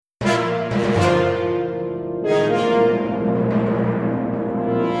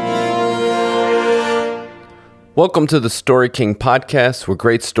Welcome to the Story King podcast, where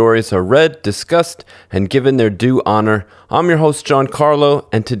great stories are read, discussed, and given their due honor. I'm your host, John Carlo,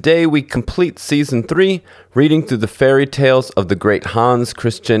 and today we complete Season 3, reading through the fairy tales of the great Hans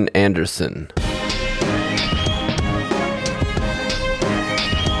Christian Andersen.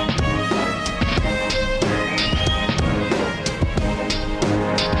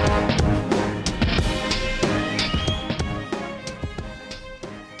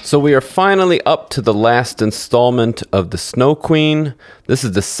 So we are finally up to the last installment of The Snow Queen. This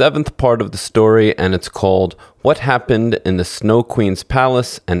is the 7th part of the story, and it's called What Happened in the Snow Queen's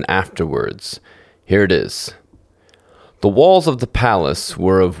Palace and Afterwards. Here it is. The walls of the palace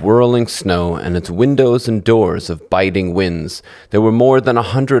were of whirling snow, and its windows and doors of biting winds. There were more than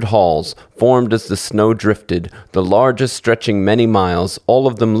 100 halls, formed as the snow drifted, the largest stretching many miles, all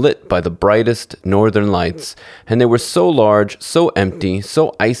of them lit by the brightest northern lights. And they were so large, so empty,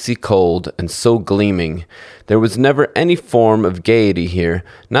 so icy cold, and so gleaming. There was never any form of gaiety here,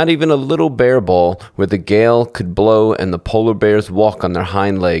 not even a little bear ball where the gale could blow and the polar bears walk on their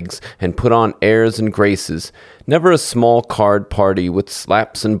hind legs and put on airs and graces. Never a small card party with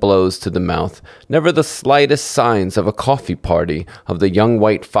slaps and blows to the mouth. Never the slightest signs of a coffee party of the young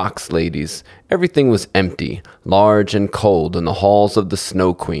white fox ladies. Everything was empty, large and cold in the halls of the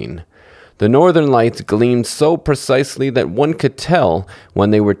Snow Queen. The northern lights gleamed so precisely that one could tell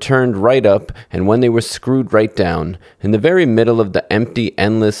when they were turned right up and when they were screwed right down. In the very middle of the empty,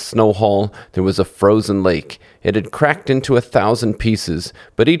 endless snow hall, there was a frozen lake. It had cracked into 1,000 pieces,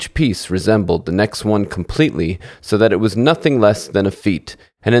 but each piece resembled the next one completely, so that it was nothing less than a feat.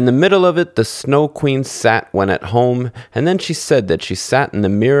 And in the middle of it, the Snow Queen sat when at home, and then she said that she sat in the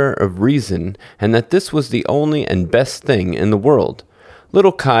mirror of reason, and that this was the only and best thing in the world.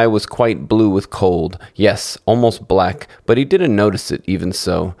 Little Kai was quite blue with cold, yes, almost black, but he didn't notice it even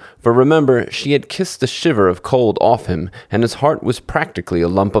so. For remember, she had kissed the shiver of cold off him, and his heart was practically a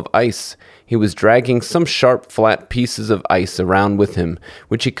lump of ice. He was dragging some sharp, flat pieces of ice around with him,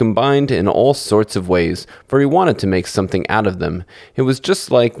 which he combined in all sorts of ways, for he wanted to make something out of them. It was just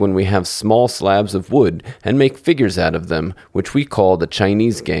like when we have small slabs of wood and make figures out of them, which we call the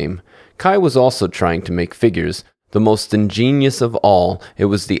Chinese game. Kai was also trying to make figures. The most ingenious of all, it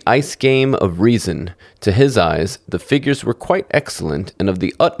was the ice game of reason. To his eyes, the figures were quite excellent and of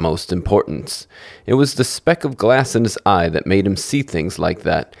the utmost importance. It was the speck of glass in his eye that made him see things like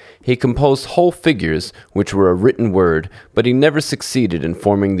that. He composed whole figures, which were a written word, but he never succeeded in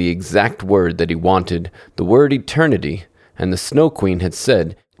forming the exact word that he wanted, the word eternity. And the Snow Queen had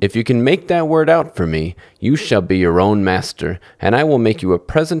said, "If you can make that word out for me, you shall be your own master, and I will make you a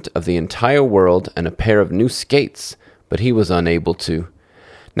present of the entire world and a pair of new skates." But he was unable to.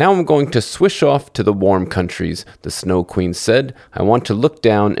 "Now I'm going to swish off to the warm countries," the Snow Queen said. "I want to look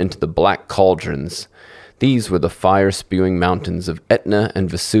down into the black cauldrons." These were the fire-spewing mountains of Etna and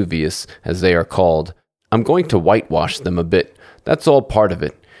Vesuvius, as they are called. "I'm going to whitewash them a bit. That's all part of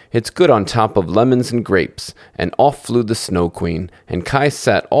it. It's good on top of lemons and grapes," and off flew the Snow Queen, and Kai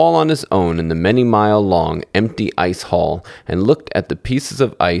sat all on his own in the many-mile-long, empty ice hall, and looked at the pieces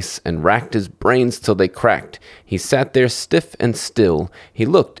of ice, and racked his brains till they cracked. He sat there stiff and still. He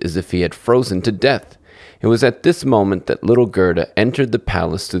looked as if he had frozen to death. It was at this moment that little Gerda entered the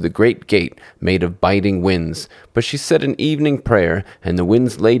palace through the great gate made of biting winds. But she said an evening prayer, and the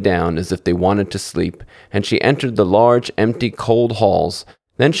winds lay down as if they wanted to sleep, and she entered the large, empty, cold halls.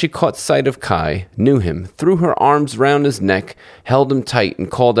 Then she caught sight of Kai, knew him, threw her arms round his neck, held him tight, and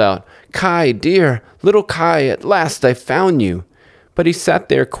called out, "Kai, dear, little Kai, at last I found you." But he sat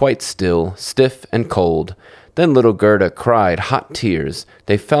there quite still, stiff and cold. Then little Gerda cried hot tears.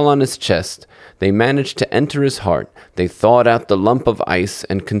 They fell on his chest. They managed to enter his heart. They thawed out the lump of ice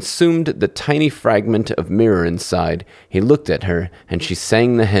and consumed the tiny fragment of mirror inside. He looked at her, and she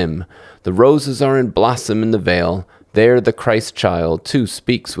sang the hymn, "The roses are in blossom in the vale. There the Christ child, too,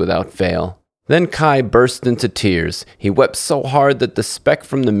 speaks without fail." Then Kai burst into tears. He wept so hard that the speck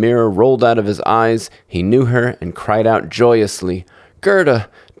from the mirror rolled out of his eyes. He knew her and cried out joyously, "Gerda,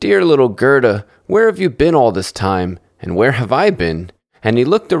 dear little Gerda, where have you been all this time? And where have I been?" And he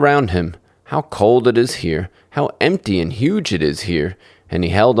looked around him. How cold it is here. How empty and huge it is here. And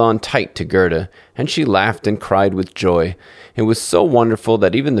he held on tight to Gerda, and she laughed and cried with joy. It was so wonderful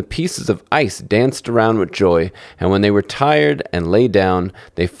that even the pieces of ice danced around with joy, and when they were tired and lay down,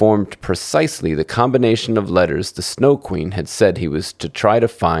 they formed precisely the combination of letters the Snow Queen had said he was to try to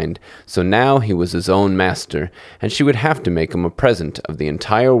find. So now he was his own master, and she would have to make him a present of the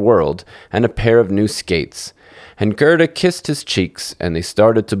entire world and a pair of new skates. And Gerda kissed his cheeks, and they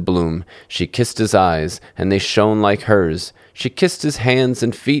started to bloom. She kissed his eyes, and they shone like hers. She kissed his hands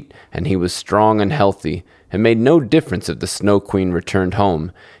and feet, and he was strong and healthy. It made no difference if the Snow Queen returned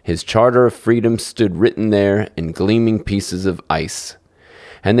home. His charter of freedom stood written there in gleaming pieces of ice.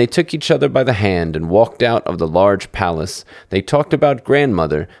 And they took each other by the hand and walked out of the large palace. They talked about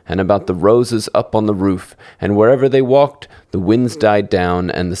grandmother and about the roses up on the roof, and wherever they walked, the winds died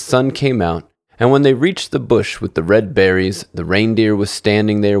down and the sun came out. And when they reached the bush with the red berries, the reindeer was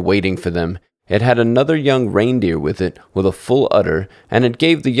standing there waiting for them. It had another young reindeer with it, with a full udder, and it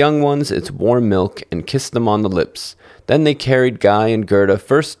gave the young ones its warm milk and kissed them on the lips. Then they carried Guy and Gerda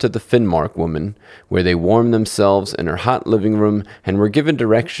first to the Finnmark woman, where they warmed themselves in her hot living room and were given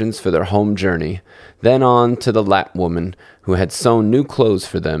directions for their home journey. Then on to the Lapp woman, who had sewn new clothes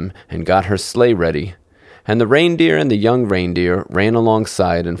for them and got her sleigh ready. And the reindeer and the young reindeer ran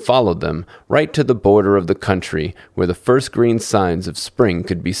alongside and followed them, right to the border of the country, where the first green signs of spring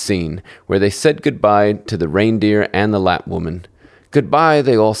could be seen, where they said goodbye to the reindeer and the Lapp woman. "Goodbye,"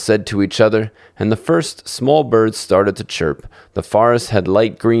 they all said to each other, and the first small birds started to chirp. The forest had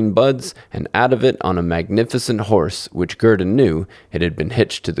light green buds, and out of it, on a magnificent horse, which Gerda knew, it had been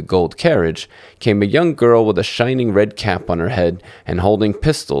hitched to the gold carriage, came a young girl with a shining red cap on her head and holding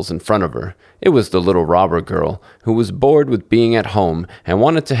pistols in front of her. It was the little robber girl, who was bored with being at home and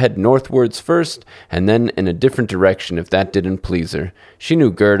wanted to head northwards first, and then in a different direction if that didn't please her. She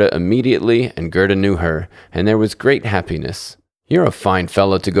knew Gerda immediately, and Gerda knew her, and there was great happiness. "You're a fine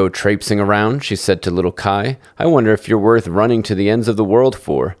fellow to go traipsing around," she said to little Kai. "I wonder if you're worth running to the ends of the world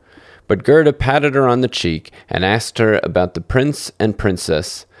for." But Gerda patted her on the cheek and asked her about the prince and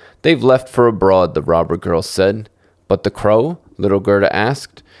princess. "They've left for abroad," the robber girl said. "But the crow?" little Gerda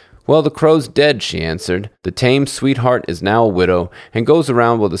asked. "Well, the crow's dead," she answered. "The tame sweetheart is now a widow, and goes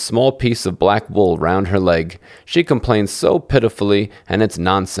around with a small piece of black wool round her leg. She complains so pitifully, and it's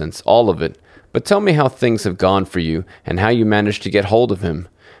nonsense, all of it. But tell me how things have gone for you, and how you managed to get hold of him."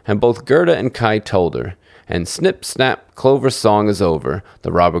 And both Gerda and Kai told her. And snip, snap, Clover's song is over,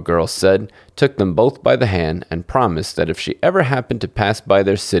 the robber girl said, took them both by the hand, and promised that if she ever happened to pass by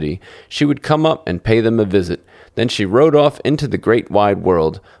their city, she would come up and pay them a visit. Then she rode off into the great wide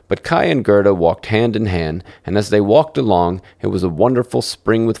world. But Kai and Gerda walked hand in hand, and as they walked along, it was a wonderful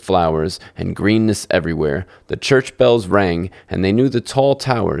spring with flowers and greenness everywhere. The church bells rang, and they knew the tall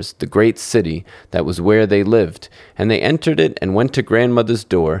towers, the great city, that was where they lived. And they entered it and went to grandmother's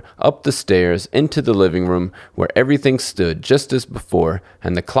door, up the stairs, into the living room, where everything stood just as before,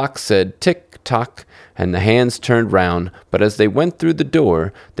 and the clock said tick-tock, and the hands turned round. But as they went through the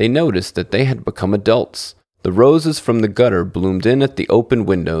door, they noticed that they had become adults. The roses from the gutter bloomed in at the open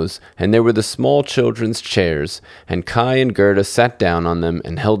windows, and there were the small children's chairs, and Kai and Gerda sat down on them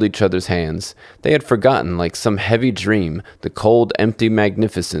and held each other's hands. They had forgotten, like some heavy dream, the cold, empty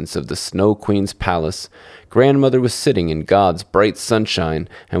magnificence of the Snow Queen's palace. Grandmother was sitting in God's bright sunshine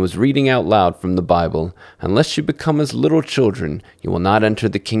and was reading out loud from the Bible, "Unless you become as little children, you will not enter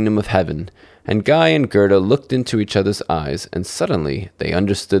the kingdom of heaven." And Guy and Gerda looked into each other's eyes, and suddenly they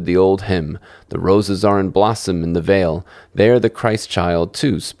understood the old hymn, "The roses are in blossom in the vale. There the Christ child,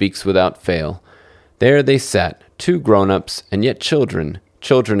 too, speaks without fail." There they sat, two grown-ups, and yet children,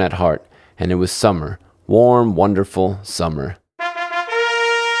 children at heart, and it was summer, warm, wonderful summer.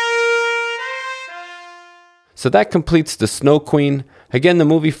 So that completes The Snow Queen. Again, the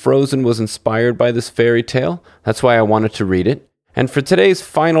movie Frozen was inspired by this fairy tale. That's why I wanted to read it. And for today's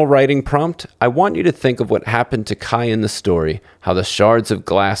final writing prompt, I want you to think of what happened to Kai in the story, how the shards of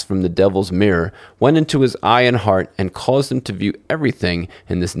glass from the devil's mirror went into his eye and heart and caused him to view everything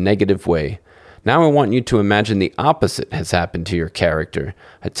in this negative way. Now I want you to imagine the opposite has happened to your character.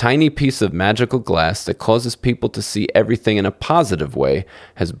 A tiny piece of magical glass that causes people to see everything in a positive way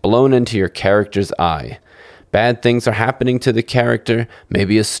has blown into your character's eye. Bad things are happening to the character.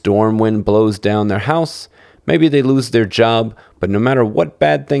 Maybe a storm wind blows down their house. Maybe they lose their job, but no matter what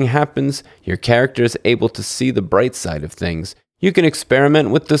bad thing happens, your character is able to see the bright side of things. You can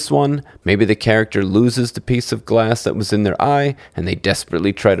experiment with this one. Maybe the character loses the piece of glass that was in their eye, and they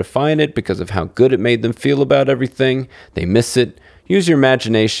desperately try to find it because of how good it made them feel about everything. They miss it. Use your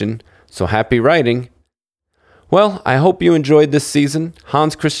imagination. So happy writing. Well, I hope you enjoyed this season.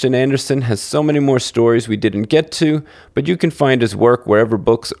 Hans Christian Andersen has so many more stories we didn't get to, but you can find his work wherever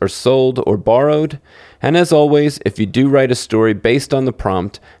books are sold or borrowed. And as always, if you do write a story based on the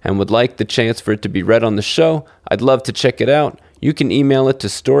prompt and would like the chance for it to be read on the show, I'd love to check it out. You can email it to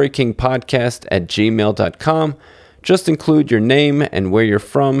storykingpodcast@gmail.com. Just include your name and where you're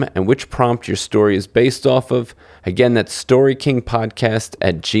from and which prompt your story is based off of. Again, that's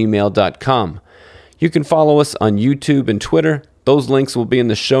storykingpodcast@gmail.com. You can follow us on YouTube and Twitter. Those links will be in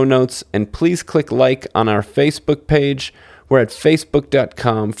the show notes. And please click like on our Facebook page. We're at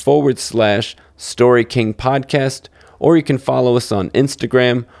facebook.com/Story King Podcast. Or you can follow us on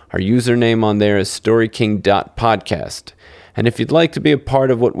Instagram. Our username on there is storyking.podcast. And if you'd like to be a part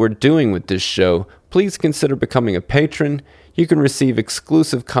of what we're doing with this show, please consider becoming a patron. You can receive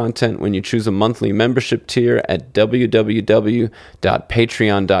exclusive content when you choose a monthly membership tier at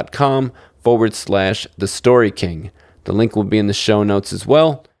www.patreon.com/The Story King. The link will be in the show notes as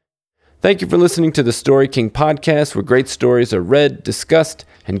well. Thank you for listening to the Story King Podcast, where great stories are read, discussed,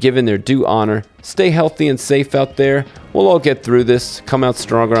 and given their due honor. Stay healthy and safe out there. We'll all get through this, come out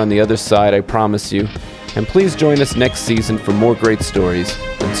stronger on the other side, I promise you. And please join us next season for more great stories.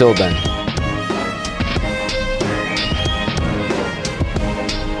 Until then.